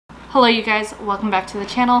Hello you guys, welcome back to the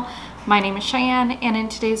channel. My name is Cheyenne, and in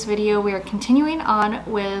today's video we are continuing on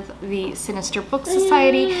with the Sinister Book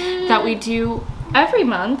Society that we do every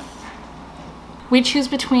month. We choose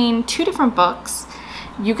between two different books.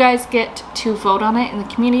 You guys get to vote on it in the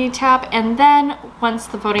community tab, and then once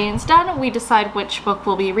the voting is done, we decide which book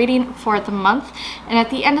we'll be reading for the month, and at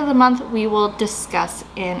the end of the month we will discuss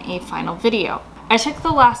in a final video. I took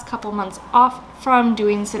the last couple months off from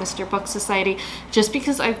doing Sinister Book Society just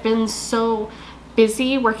because I've been so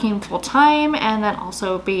busy working full-time and then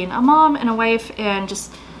also being a mom and a wife, and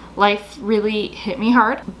just life really hit me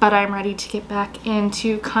hard. But I'm ready to get back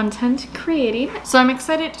into content creating, so I'm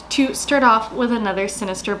excited to start off with another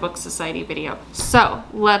Sinister Book Society video. So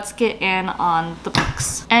let's get in on the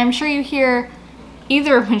books. I'm sure you hear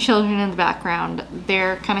either of my children in the background.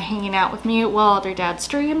 They're kind of hanging out with me while their dad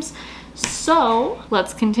streams. So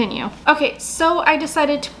let's continue. Okay, so I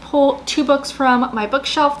decided to pull two books from my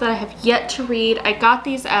bookshelf that I have yet to read. I got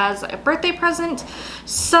these as a birthday present,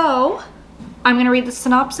 so I'm gonna read the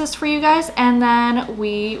synopsis for you guys, and then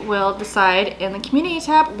we will decide in the community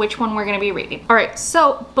tab which one we're gonna be reading. All right,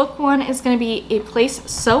 so book one is gonna be A Place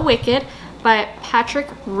So Wicked by Patrick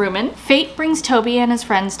Ruman. Fate brings Toby and his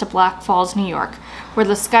friends to Black Falls, New York, where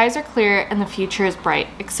the skies are clear and the future is bright,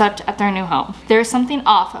 except at their new home. There is something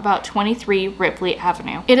off about 23 Ripley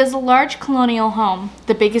Avenue. It is a large colonial home,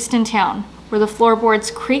 the biggest in town, where the floorboards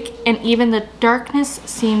creak and even the darkness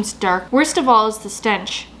seems dark. Worst of all is the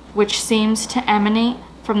stench, which seems to emanate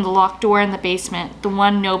from the locked door in the basement, the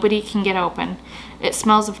one nobody can get open. It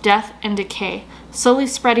smells of death and decay, slowly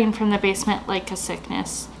spreading from the basement like a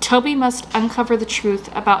sickness. Toby must uncover the truth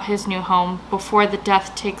about his new home before the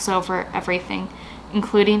death takes over everything,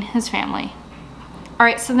 including his family.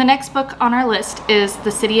 Alright, so the next book on our list is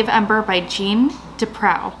The City of Ember by Jean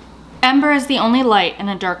DeProw. Ember is the only light in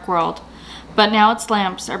a dark world, but now its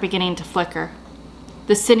lamps are beginning to flicker.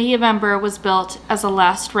 The City of Ember was built as a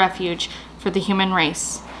last refuge for the human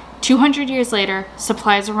race. 200 years later,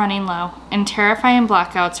 supplies are running low, and terrifying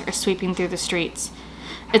blackouts are sweeping through the streets.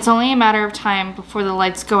 It's only a matter of time before the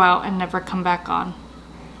lights go out and never come back on.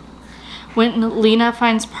 When Lena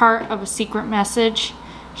finds part of a secret message,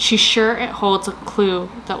 she's sure it holds a clue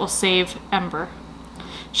that will save Ember.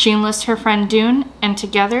 She enlists her friend Dune, and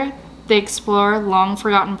together they explore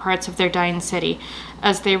long-forgotten parts of their dying city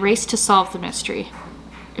as they race to solve the mystery.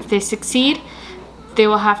 If they succeed, they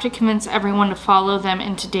will have to convince everyone to follow them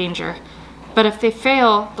into danger. But if they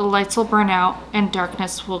fail, the lights will burn out and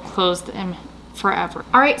darkness will close them forever.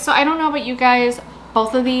 Alright, so I don't know about you guys,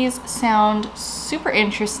 both of these sound super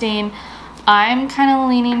interesting. I'm kind of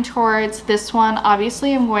leaning towards this one.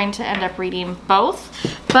 Obviously, I'm going to end up reading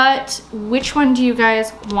both, but which one do you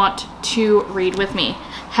guys want to read with me?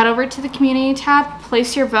 Head over to the community tab,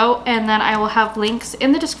 place your vote, and then I will have links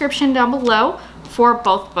in the description down below for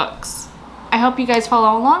both books. I hope you guys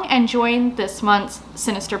follow along and join this month's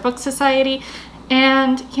Sinister Book Society,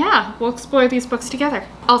 and yeah, we'll explore these books together.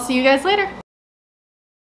 I'll see you guys later.